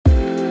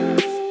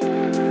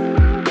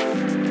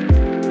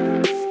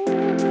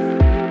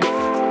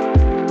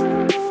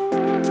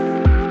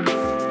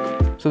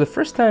the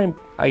first time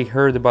I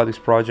heard about this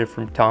project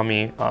from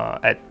Tommy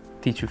at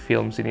T2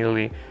 Films in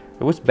Italy,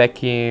 it was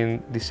back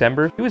in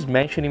December. He was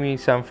mentioning me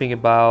something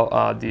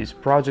about this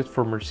project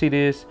for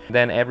Mercedes.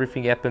 Then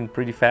everything happened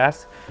pretty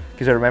fast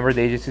because I remember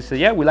the agency said,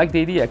 yeah, we like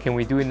the idea. Can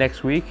we do it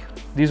next week?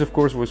 This of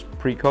course was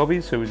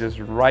pre-COVID, so it was just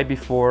right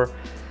before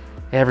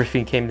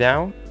everything came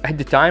down. At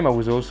the time I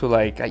was also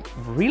like, I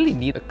really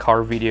need a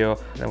car video.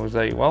 And I was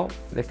like, well,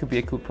 that could be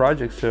a cool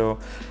project. So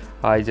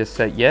I just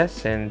said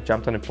yes and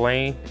jumped on a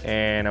plane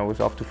and I was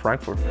off to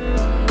Frankfurt.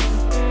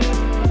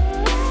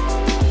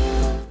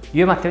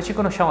 Io e Matteo ci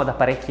conosciamo da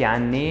parecchi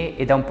anni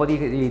e da un po'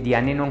 di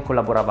anni non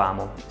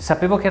collaboravamo.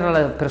 Sapevo che era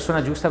la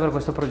persona giusta per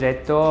questo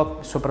progetto,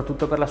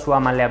 soprattutto per la sua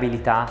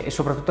malleabilità e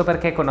soprattutto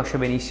perché conosce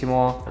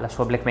benissimo la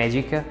sua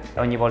Blackmagic.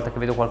 Ogni volta che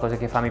vedo qualcosa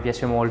che fa mi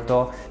piace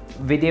molto.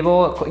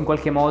 Vedevo in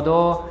qualche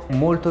modo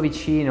molto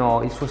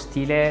vicino il suo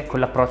stile con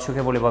l'approccio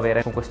che volevo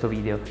avere con questo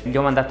video. Gli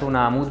ho mandato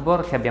una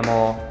moodboard che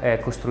abbiamo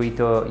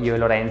costruito io e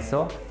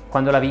Lorenzo.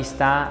 Quando l'ha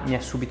vista mi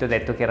ha subito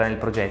detto che era nel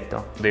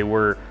progetto. They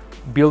were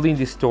building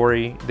this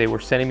story, they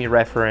were sending me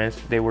reference,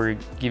 they were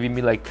giving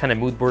me like kind of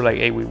mood board, like,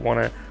 hey, we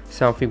want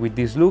something with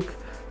this look,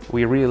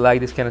 we really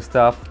like this kind of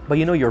stuff. But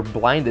you know, you're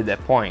blind at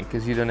that point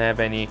because you don't have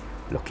any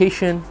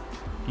location,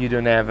 you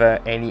don't have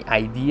any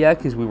idea,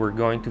 because we were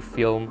going to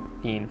film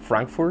in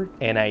Frankfurt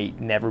and I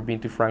never been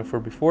to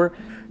Frankfurt before.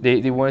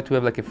 They wanted to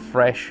have like a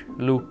fresh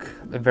look,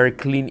 a very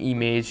clean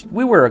image.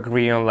 We were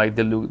agreeing on like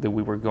the look that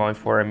we were going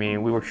for. I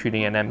mean, we were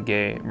shooting an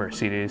MG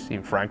Mercedes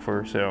in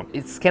Frankfurt, so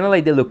it's kind of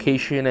like the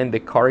location and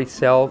the car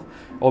itself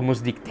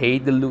almost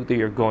dictate the look that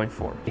you're going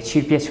for.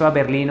 Ci piaceva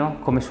Berlino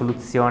come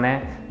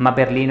soluzione, ma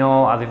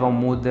Berlino aveva un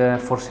mood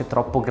forse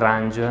troppo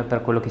grunge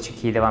per quello che ci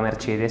chiedeva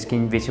Mercedes, che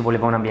invece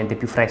voleva un ambiente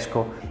più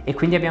fresco, e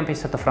quindi abbiamo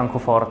pensato a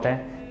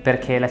Francoforte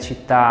perché è la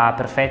città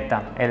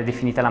perfetta, è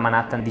definita la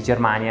Manhattan di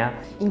Germania.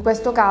 In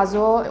questo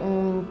caso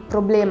un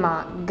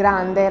problema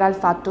grande era il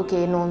fatto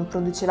che non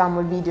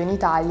producevamo il video in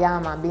Italia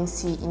ma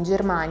bensì in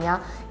Germania,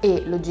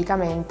 e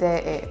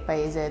logicamente è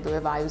paese dove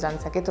vai,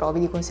 usanza che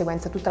trovi, di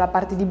conseguenza tutta la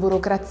parte di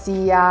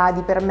burocrazia,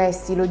 di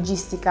permessi,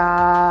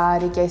 logistica,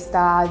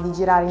 richiesta di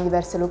girare in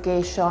diverse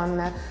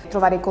location,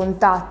 trovare i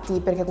contatti,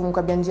 perché comunque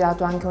abbiamo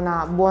girato anche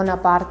una buona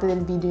parte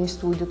del video in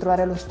studio,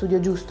 trovare lo studio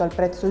giusto al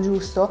prezzo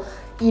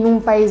giusto in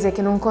un paese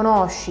che non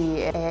conosci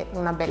è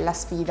una bella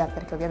sfida,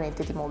 perché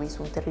ovviamente ti muovi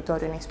su un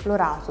territorio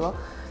inesplorato.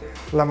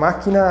 La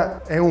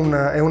macchina è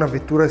una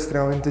vettura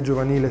estremamente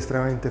giovanile,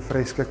 estremamente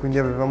fresca, quindi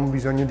avevamo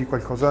bisogno di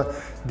qualcosa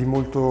di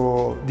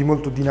molto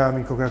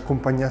dinamico che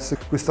accompagnasse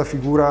questa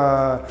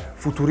figura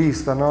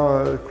futurista,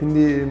 no?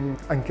 Quindi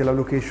anche la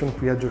location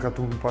qui ha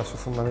giocato un passo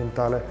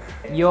fondamentale.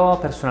 Io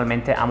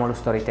personalmente amo lo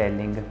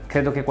storytelling.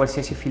 Credo che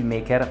qualsiasi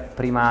filmmaker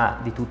prima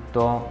di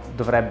tutto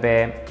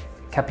dovrebbe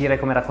capire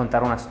come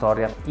raccontare una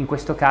storia. In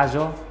questo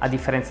caso, a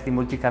differenza di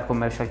molti car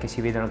commercial che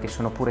si vedono che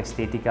sono pura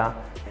estetica,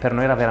 per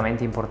noi era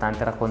veramente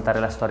importante raccontare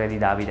la storia di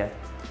Davide,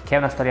 che è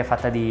una storia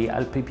fatta di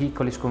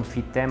piccole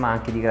sconfitte ma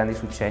anche di grandi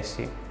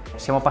successi.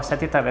 Siamo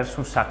passati attraverso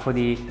un sacco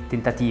di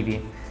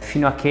tentativi,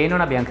 fino a che non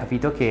abbiamo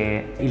capito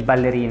che il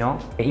ballerino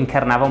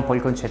incarnava un po'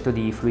 il concetto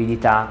di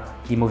fluidità,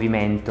 di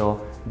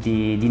movimento,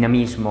 di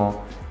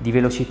dinamismo, di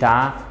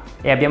velocità,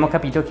 e abbiamo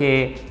capito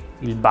che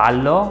il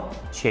ballo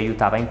ci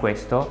aiutava in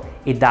questo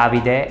e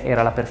Davide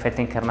era la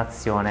perfetta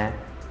incarnazione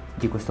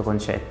di questo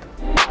concetto.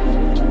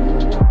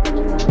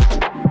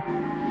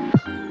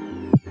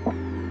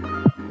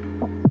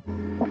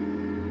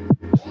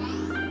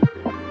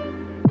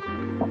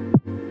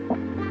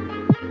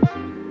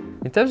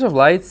 In terms of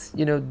lights,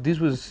 you know, this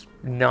was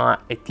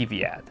not a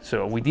TV ad,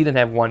 so we didn't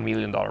have $1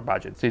 million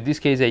budget. So in this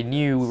case, I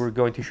knew we were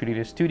going to shoot in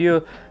a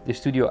studio. The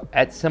studio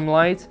had some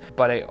lights,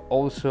 but I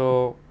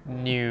also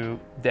knew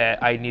that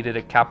I needed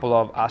a couple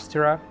of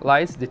Astera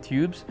lights, the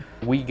tubes.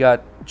 We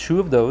got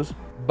 2 of those,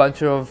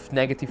 bunch of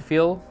negative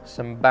fill,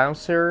 some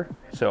bouncer,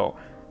 so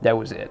that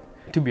was it.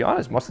 To be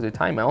honest, most of the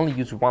time I only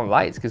use 1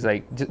 light because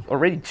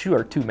already 2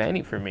 are too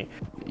many for me.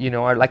 You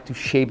know, I like to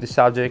shape the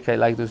subject. I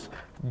like those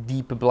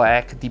deep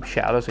black, deep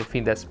shadows. I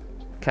think that's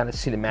kind of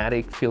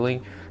cinematic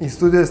feeling. In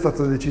studio è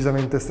stato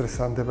decisamente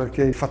stressante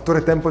perché il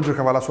fattore tempo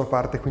giocava la sua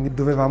parte, quindi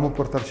dovevamo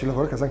portarci il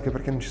lavoro a casa, anche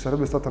perché non ci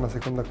sarebbe stata una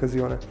seconda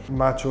occasione.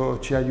 Macio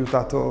ci ha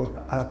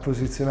aiutato a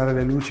posizionare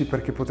le luci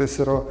perché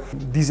potessero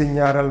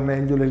disegnare al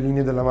meglio le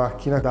linee della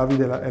macchina.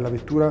 Davide e la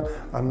vettura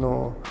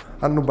hanno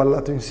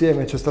ballato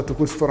insieme, c'è stato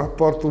questo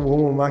rapporto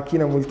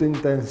uomo-macchina molto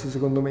intenso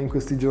secondo me in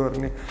questi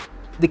giorni.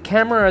 The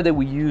camera that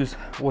we used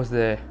was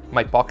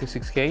my Pocket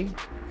 6K,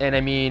 and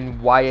I mean,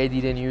 why I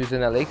didn't use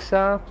an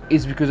Alexa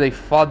is because I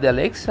thought the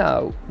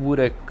Alexa would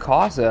have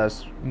caused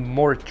us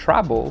more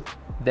trouble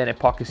than a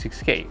Pocket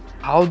 6K.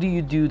 How do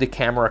you do the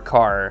camera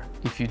car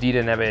if you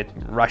didn't have a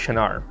Russian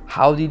arm?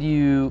 How did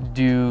you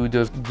do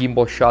those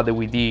gimbal shot that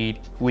we did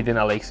with an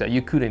Alexa?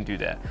 You couldn't do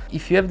that.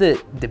 If you have the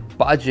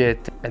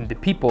budget and the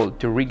people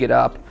to rig it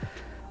up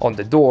on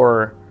the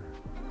door,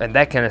 and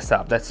that kind of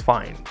stuff. That's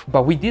fine,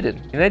 but we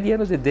didn't. And at the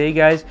end of the day,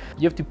 guys,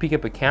 you have to pick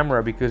up a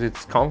camera because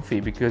it's comfy,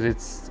 because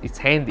it's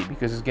handy,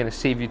 because it's gonna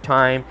save you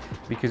time,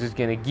 because it's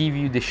gonna give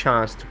you the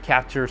chance to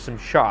capture some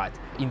shot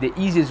in the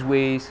easiest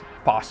ways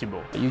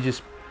possible. You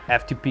just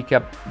have to pick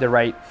up the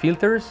right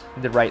filters,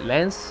 the right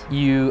lens.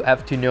 You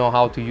have to know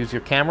how to use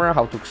your camera,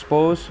 how to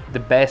expose, the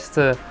best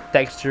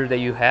texture that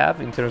you have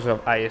in terms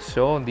of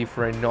ISO and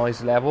different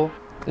noise level.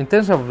 In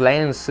terms of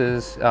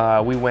lenses,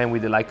 we went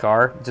with the Leica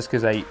R just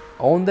because I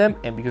own them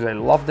and because I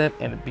love them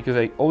and because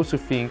I also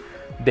think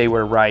they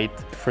were right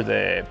for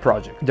the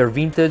project. They're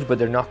vintage, but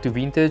they're not too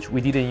vintage.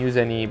 We didn't use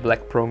any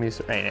black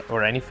promise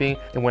or anything.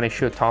 And when I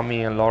showed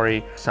Tommy and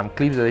Lori some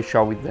clips that I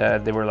shot with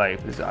that, they were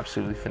like, this is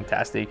absolutely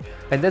fantastic.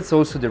 And that's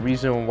also the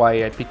reason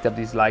why I picked up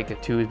this Leica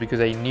too, is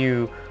because I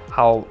knew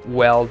how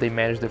well they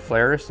managed the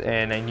flares,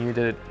 and I knew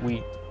that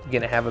we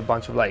gonna have a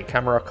bunch of like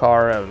camera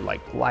car,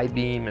 like light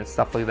beam and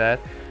stuff like that.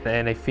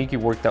 And I think it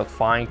worked out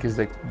fine because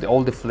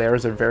all the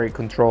flares are very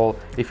controlled.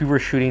 If we were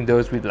shooting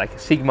those with like a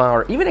Sigma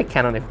or even a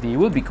Canon FD, it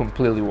would be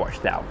completely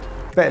washed out.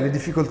 Beh, le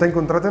difficoltà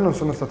incontrate non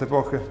sono state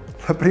poche.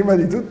 La prima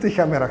di tutte i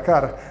camera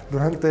car.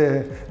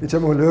 Durante,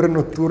 diciamo, le ore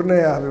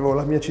notturne avevo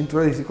la mia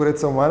cintura di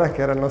sicurezza umana,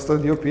 che era il nostro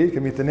DOP, che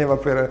mi teneva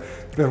per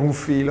un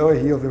filo, e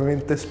io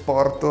ovviamente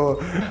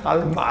sporto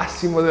al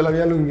massimo della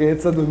mia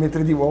lunghezza, 2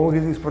 metri di uomo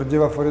che si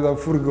sporgeva fuori da un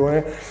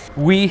furgone.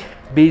 We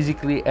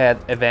basically had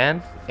a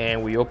van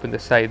and we opened the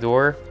side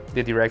door.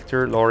 The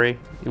director, Lori,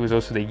 he was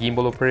also the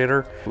gimbal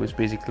operator. He was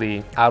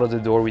basically out of the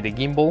door with a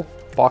gimbal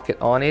pocket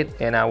on it,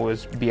 and I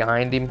was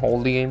behind him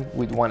holding him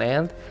with one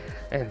hand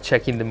and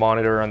checking the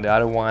monitor on the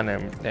other one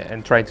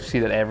and trying to see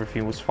that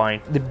everything was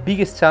fine. The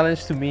biggest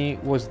challenge to me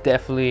was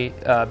definitely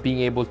being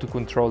able to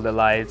control the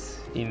lights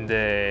in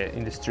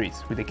the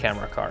streets with the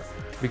camera car,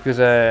 because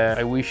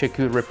I wish I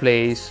could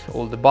replace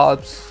all the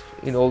bulbs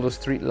in all those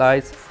street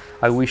lights.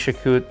 I wish I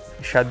could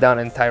shut down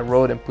an entire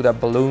road and put up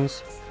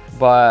balloons,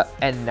 but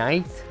at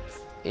night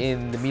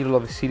in the middle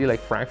of a city like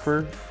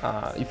Frankfurt,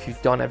 if you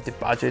don't have the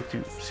budget to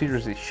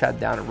seriously shut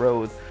down a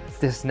road,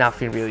 there's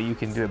nothing really you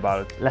can do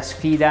about it. La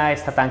sfida è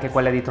stata anche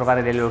quella di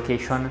trovare delle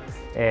location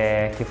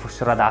che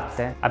fossero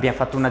adatte. Abbiamo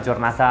fatto una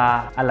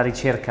giornata alla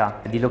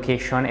ricerca di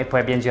location e poi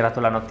abbiamo girato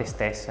la notte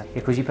stessa,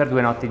 e così per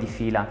 2 notti di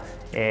fila.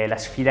 La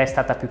sfida è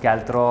stata più che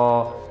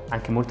altro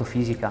anche molto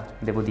fisica,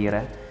 devo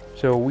dire.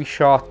 So we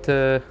shot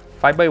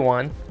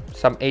 5x1,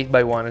 some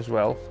 8x1 as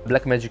well,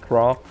 Blackmagic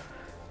RAW,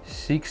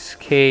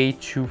 6K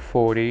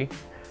 240,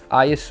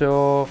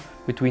 ISO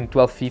between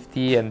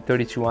 1250 and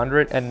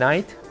 3200 at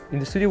night. In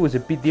the studio was a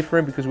bit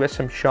different because we had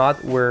some shot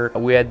where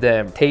we had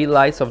the tail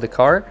lights of the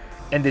car,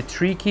 and the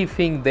tricky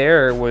thing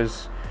there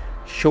was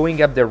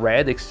showing up the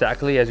red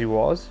exactly as it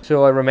was.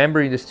 So I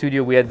remember in the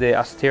studio we had the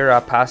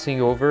Astera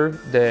passing over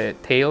the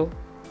tail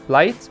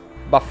lights,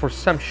 but for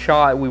some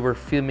shot we were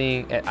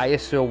filming at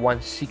ISO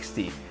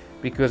 160,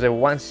 because at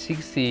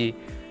 160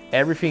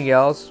 everything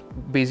else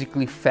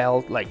basically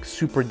felt like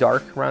super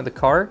dark around the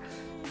car,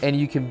 and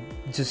you can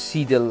just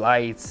see the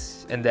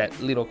lights and that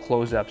little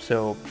close-up.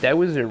 So that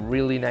was a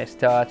really nice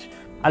touch.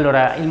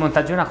 Allora, il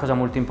montaggio è una cosa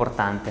molto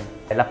importante.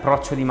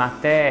 L'approccio di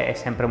Matte è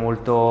sempre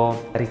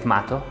molto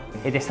ritmato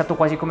ed è stato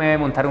quasi come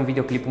montare un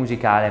videoclip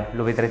musicale,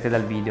 lo vedrete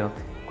dal video.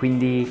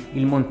 Quindi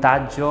il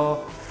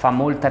montaggio fa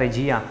molta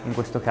regia in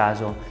questo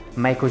caso,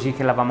 ma è così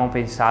che l'avevamo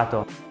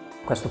pensato.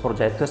 Questo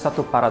progetto è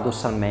stato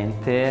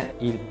paradossalmente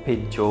il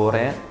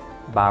peggiore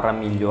 /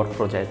 miglior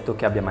progetto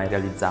che abbia mai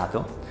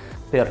realizzato,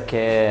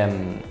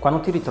 perché quando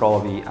ti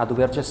ritrovi a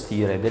dover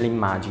gestire delle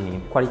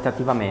immagini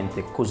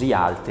qualitativamente così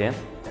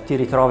alte, ti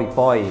ritrovi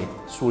poi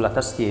sulla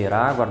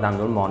tastiera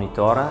guardando il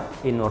monitor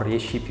e non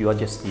riesci più a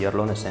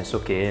gestirlo, nel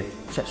senso che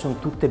sono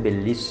tutte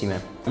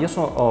bellissime. Io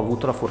ho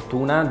avuto la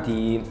fortuna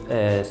di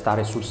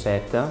stare sul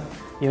set.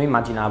 Io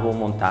immaginavo un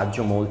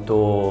montaggio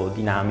molto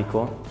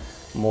dinamico,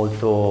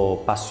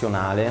 molto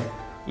passionale,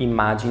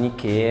 immagini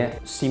che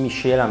si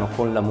miscelano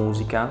con la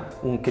musica,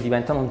 che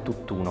diventano un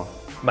tutt'uno.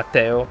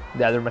 Matteo,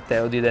 the other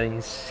Matteo, did an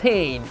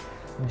insane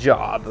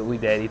job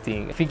with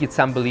editing. I think it's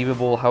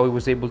unbelievable how he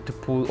was able to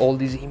pull all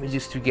these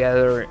images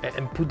together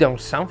and put down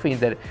something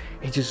that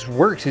it just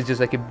works. It's just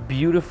like a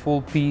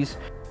beautiful piece.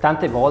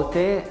 Tante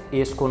volte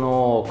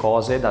escono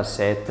cose dal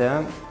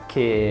set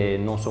che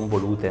non sono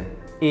volute,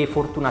 e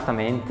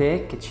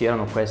fortunatamente che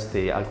c'erano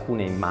queste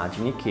alcune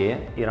immagini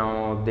che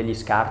erano degli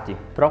scarti,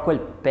 però quel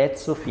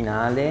pezzo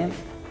finale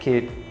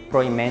che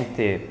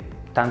probabilmente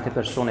tante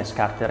persone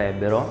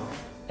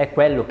scarterebbero è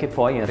quello che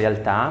poi in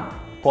realtà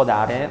può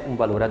dare un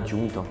valore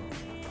aggiunto.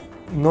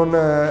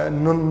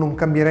 Non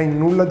cambierei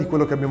nulla di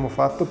quello che abbiamo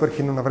fatto,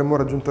 perché non avremmo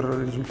raggiunto il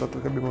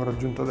risultato che abbiamo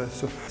raggiunto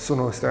adesso.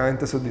 Sono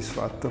estremamente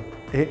soddisfatto,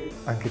 e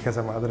anche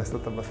casa madre è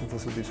stata abbastanza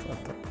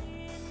soddisfatta.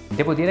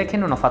 Devo dire che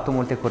non ho fatto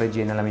molte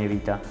corregie nella mia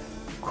vita.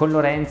 Con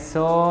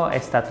Lorenzo è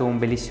stato un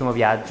bellissimo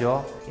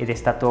viaggio ed è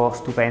stato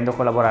stupendo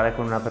collaborare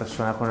con una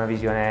persona con una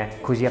visione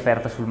così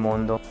aperta sul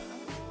mondo.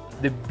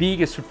 The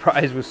biggest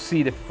surprise was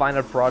see the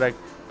final product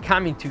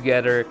coming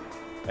together,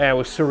 and I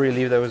was so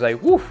relieved. I was like,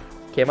 woof,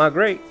 came out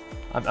great.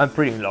 I'm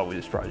pretty in love with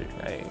this project.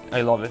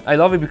 I love it. I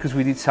love it because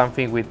we did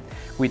something with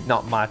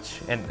not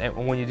much, and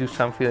when you do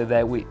something like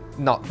that with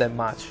not that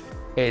much,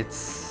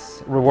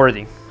 it's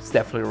rewarding. It's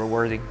definitely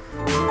rewarding.